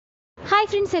Hi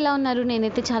friends, ఎలా ఉన్నారు?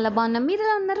 నేనైతే చాలా బాగున్నాను. మీరు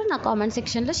ఎలా ఉన్నారు? నా కామెంట్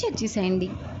సెక్షన్లో షేర్ చేసేయండి.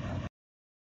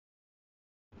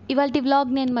 ఇవాళ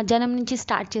వ్లాగ్ నేను మధ్యాహ్నం నుంచి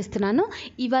స్టార్ట్ చేస్తున్నాను.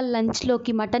 ఇవాళ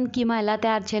లంచ్లోకి మటన్ కీమా ఎలా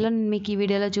తయారు చేయాలో నేను మీకు ఈ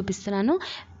వీడియోలో చూపిస్తున్నాను.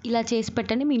 ఇలా చేసి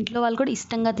పెట్టండి, మీ ఇంట్లో వాళ్ళు కూడా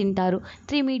ఇష్టంగా తింటారు.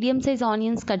 3 మీడియం సైజ్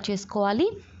ఆనియన్స్ కట్ చేసుకోవాలి.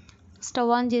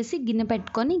 స్టవ్ ఆన్ చేసి గిన్నె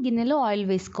పెట్టుకొని గిన్నెలో ఆయిల్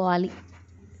వేసుకోవాలి.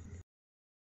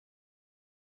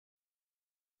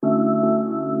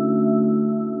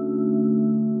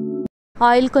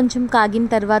 ఆయిల్ కొంచెం కాగిన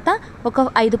తర్వాత ఒక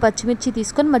 5 పచ్చిమిర్చి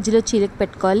తీసుకొని మధ్యలో చీలిక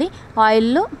పెట్టుకోవాలి.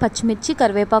 ఆయిల్లో పచ్చిమిర్చి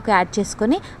కరివేపాకు యాడ్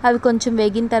చేసుకొని అవి కొంచెం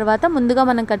వేగిన తర్వాత ముందుగా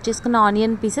మనం కట్ చేసుకున్న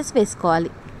ఆనియన్ పీసెస్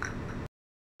వేసుకోవాలి.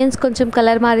 ఆనియన్స్ కొంచెం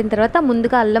కలర్ మారిన తర్వాత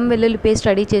ముందుగా అల్లం వెల్లుల్లి పేస్ట్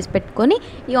రెడీ చేసి పెట్టుకొని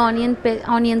ఈ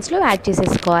ఆనియన్స్లో యాడ్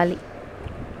చేసేసుకోవాలి.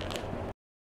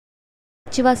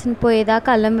 పచ్చివాసన పోయేదాకా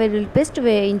అల్లం వెల్లుల్లి పేస్ట్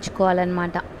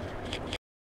వేయించుకోవాలన్నమాట.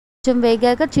 కొంచెం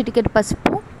వేగాక చిటికెడు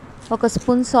పసుపు, 1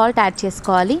 స్పూన్ సాల్ట్ యాడ్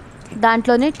చేసుకోవాలి.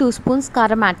 దాంట్లోనే 2 స్పూన్స్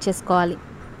కారం యాడ్ చేసుకోవాలి.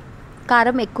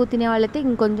 కారం ఎక్కువ తినే వాళ్ళైతే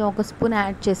ఇంకొంచెం 1 స్పూన్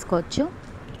యాడ్ చేసుకోవచ్చు.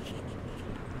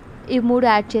 ఈ 3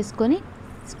 యాడ్ చేసుకొని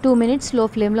 2 మినిట్స్ లో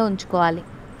ఫ్లేమ్లో ఉంచుకోవాలి.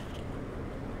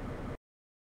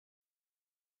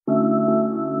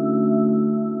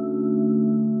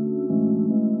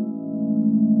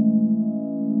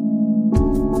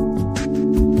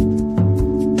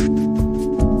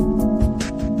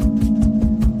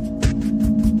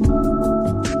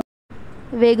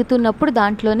 వేగుతున్నప్పుడు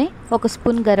దాంట్లోనే 1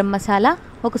 స్పూన్ గరం మసాలా,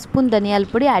 1 స్పూన్ ధనియాల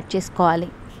పొడి యాడ్ చేసుకోవాలి.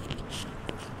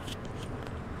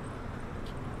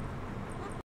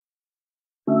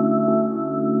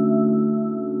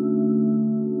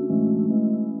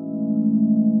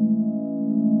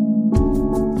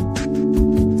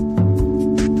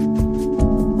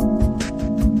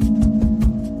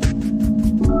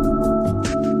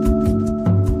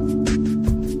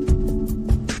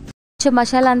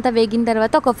 మసాలా అంతా వేగిన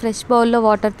తర్వాత ఒక ఫ్రెష్ బౌల్లో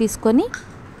వాటర్ తీసుకొని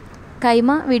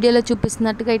కైమా వీడియోలో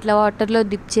చూపిస్తున్నట్టుగా ఇట్లా వాటర్లో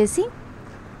డిప్ చేసి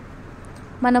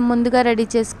మనం ముందుగా రెడీ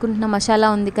చేసుకుంటున్న మసాలా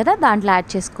ఉంది కదా దాంట్లో యాడ్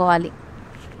చేసుకోవాలి.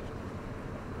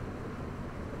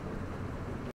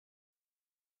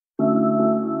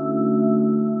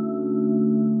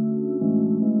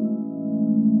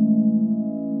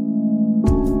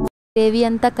 గ్రేవీ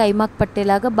అంతా కైమాకు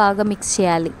పట్టేలాగా బాగా మిక్స్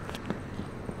చేయాలి.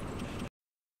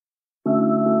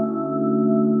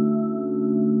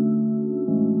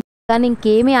 కానీ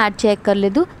ఇంకేమీ యాడ్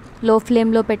చేయక్కర్లేదు. లో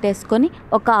ఫ్లేమ్లో పెట్టేసుకొని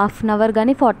ఒక 1/2 అవర్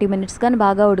కానీ 40 మినిట్స్ కానీ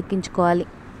బాగా ఉడికించుకోవాలి.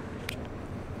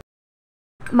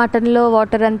 మటన్లో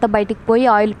వాటర్ అంతా బయటికి పోయి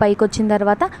ఆయిల్ పైకి వచ్చిన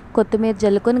తర్వాత కొత్తిమీర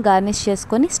జల్లుకొని గార్నిష్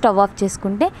చేసుకొని స్టవ్ ఆఫ్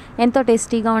చేసుకుంటే ఎంతో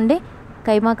టేస్టీగా ఉండే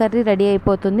కైమా కర్రీ రెడీ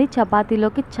అయిపోతుంది.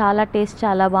 చపాతీలోకి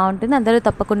చాలా బాగుంటుంది. అందరూ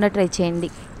తప్పకుండా ట్రై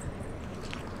చేయండి.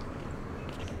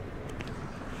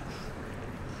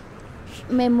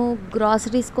 మేము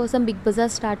గ్రాసరీస్ కోసం బిగ్ బజార్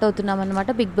స్టార్ట్ అవుతున్నాం అనమాట.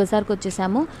 బిగ్ బజార్కి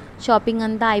వచ్చేసాము. షాపింగ్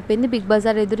అంతా అయిపోయింది. బిగ్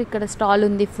బజార్ ఎదురు ఇక్కడ స్టాల్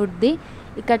ఉంది ఫుడ్ది.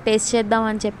 ఇక్కడ టేస్ట్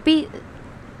చేద్దామని చెప్పి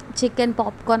చికెన్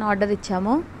పాప్కార్న్ ఆర్డర్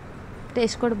ఇచ్చాము.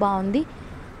 టేస్ట్ కూడా బాగుంది.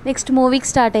 నెక్స్ట్ మూవీకి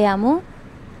స్టార్ట్ అయ్యాము.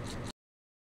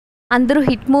 అందరూ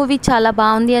హిట్ మూవీ చాలా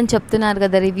బాగుంది అని చెప్తున్నారు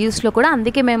కదా రివ్యూస్లో కూడా.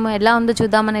 అందుకే మేము ఎలా ఉందో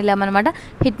చూద్దామని వెళ్ళామన్నమాట.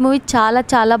 హిట్ మూవీ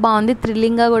చాలా బాగుంది.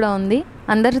 థ్రిల్లింగ్గా కూడా ఉంది.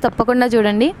 అందరూ తప్పకుండా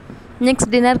చూడండి. నెక్స్ట్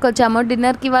డిన్నర్కి వచ్చాము.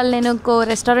 డిన్నర్కి వాళ్ళు నేను ఇంకో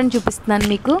రెస్టారెంట్ చూపిస్తున్నాను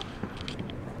మీకు.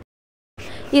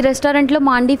 ఈ రెస్టారెంట్లో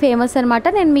మాండి ఫేమస్ అనమాట.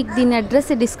 నేను మీకు దీని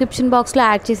అడ్రస్ డిస్క్రిప్షన్ బాక్స్లో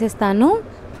యాడ్ చేసేస్తాను.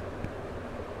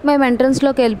 మేము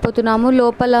ఎంట్రన్స్లోకి వెళ్ళిపోతున్నాము.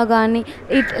 లోపల కానీ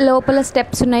లోపల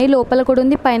స్టెప్స్ ఉన్నాయి. లోపల కూడా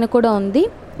ఉంది, పైన కూడా ఉంది.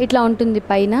 ఇట్లా ఉంటుంది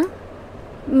పైన.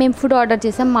 మేము ఫుడ్ ఆర్డర్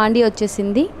చేసాం. మాండి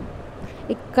వచ్చేసింది.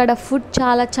 ఇక్కడ ఫుడ్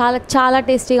చాలా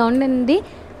టేస్టీగా ఉండింది.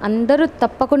 అందరూ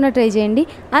తప్పకుండా ట్రై చేయండి.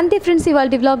 అంతే ఫ్రెండ్స్,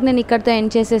 ఇవాళ వ్లాగ్ నేను ఇక్కడితో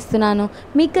ఎండ్ చేసేస్తున్నాను.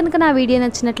 మీకు కనుక నా వీడియో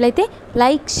నచ్చినట్లయితే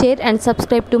like, share and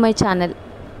subscribe to my channel.